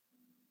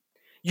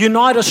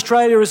Unite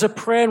Australia is a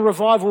prayer and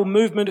revival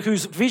movement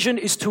whose vision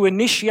is to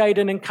initiate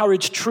and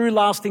encourage true,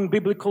 lasting,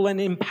 biblical and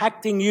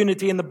impacting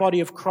unity in the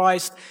body of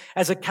Christ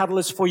as a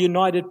catalyst for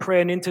united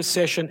prayer and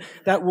intercession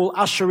that will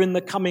usher in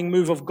the coming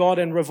move of God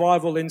and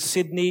revival in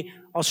Sydney,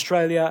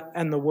 Australia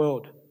and the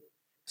world.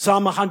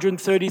 Psalm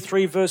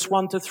 133 verse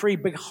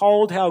 1-3,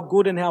 behold how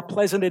good and how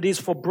pleasant it is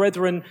for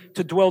brethren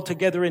to dwell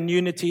together in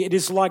unity. It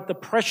is like the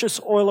precious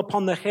oil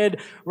upon the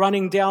head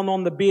running down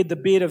on the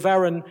beard of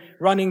Aaron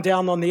running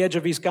down on the edge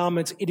of his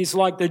garments. It is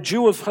like the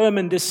dew of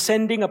Hermon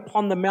descending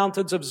upon the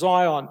mountains of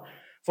Zion.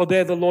 For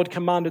there the Lord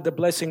commanded the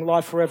blessing,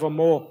 life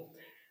forevermore.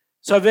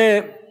 So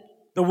there,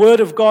 the word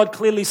of God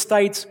clearly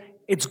states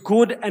it's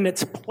good and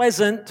it's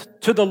pleasant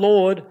to the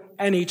Lord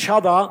and each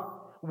other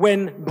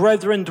when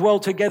brethren dwell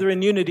together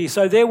in unity.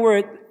 So there where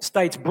it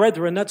states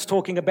brethren, that's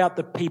talking about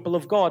the people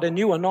of God. And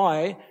you and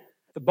I,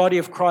 the body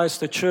of Christ,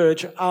 the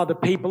church, are the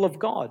people of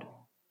God.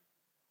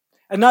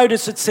 And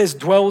notice it says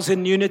dwells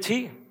in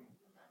unity,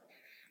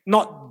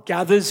 not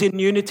gathers in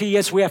unity.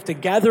 Yes, we have to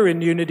gather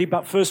in unity,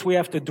 but first we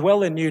have to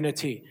dwell in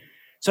unity.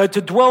 So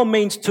to dwell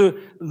means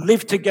to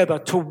live together,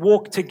 to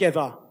walk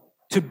together,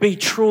 to be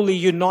truly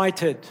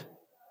united.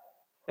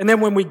 And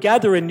then when we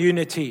gather in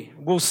unity,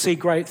 we'll see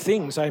great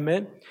things.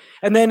 Amen.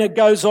 And then it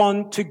goes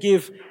on to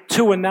give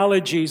two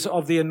analogies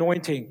of the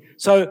anointing.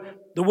 So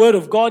the word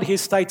of God here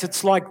states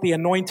it's like the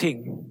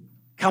anointing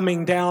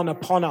coming down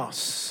upon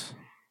us.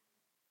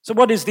 So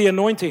what is the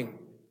anointing?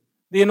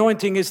 The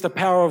anointing is the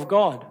power of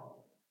God.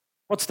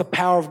 What's the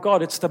power of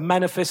God? It's the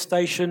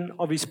manifestation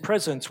of His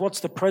presence. What's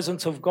the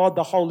presence of God?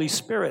 The Holy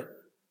Spirit.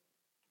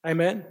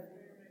 Amen.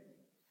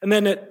 And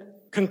then it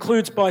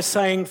concludes by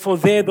saying, for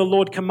there the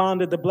Lord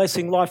commanded the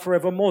blessing, life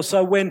forevermore.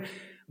 So when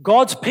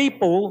God's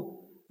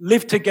people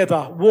live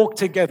together, walk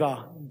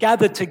together,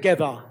 gather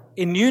together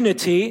in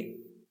unity,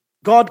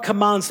 God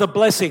commands the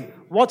blessing.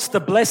 What's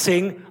the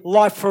blessing?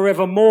 Life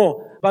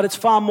forevermore. But it's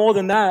far more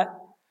than that.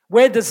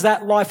 Where does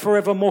that life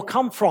forevermore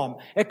come from?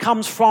 It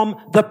comes from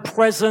the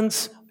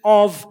presence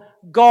of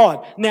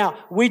God. Now,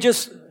 we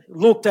just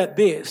looked at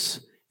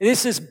this.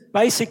 This is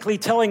basically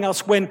telling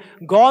us when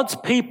God's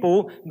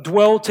people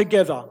dwell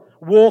together,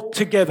 walk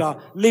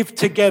together, live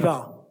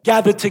together,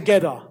 gather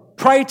together,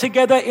 pray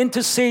together,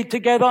 intercede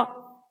together,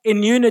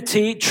 in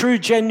unity, true,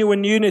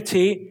 genuine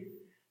unity,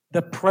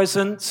 the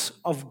presence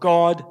of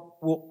God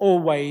will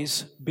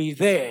always be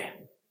there.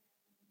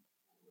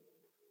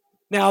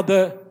 Now,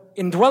 the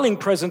indwelling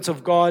presence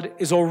of God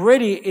is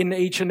already in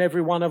each and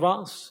every one of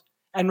us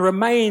and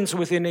remains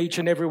within each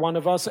and every one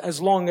of us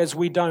as long as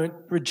we don't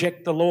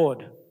reject the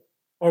Lord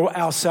or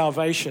our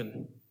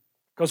salvation,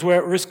 because we're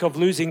at risk of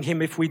losing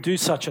Him if we do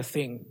such a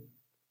thing,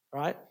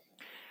 right?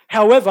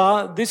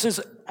 However, this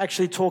is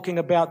actually talking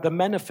about the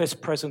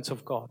manifest presence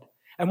of God.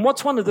 And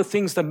what's one of the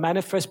things the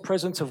manifest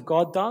presence of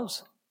God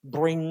does?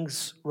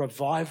 Brings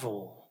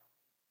revival.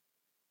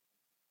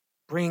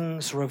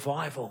 Brings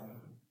revival.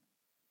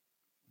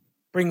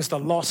 Brings the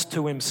lost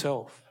to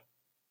Himself.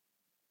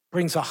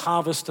 Brings a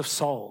harvest of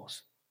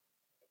souls.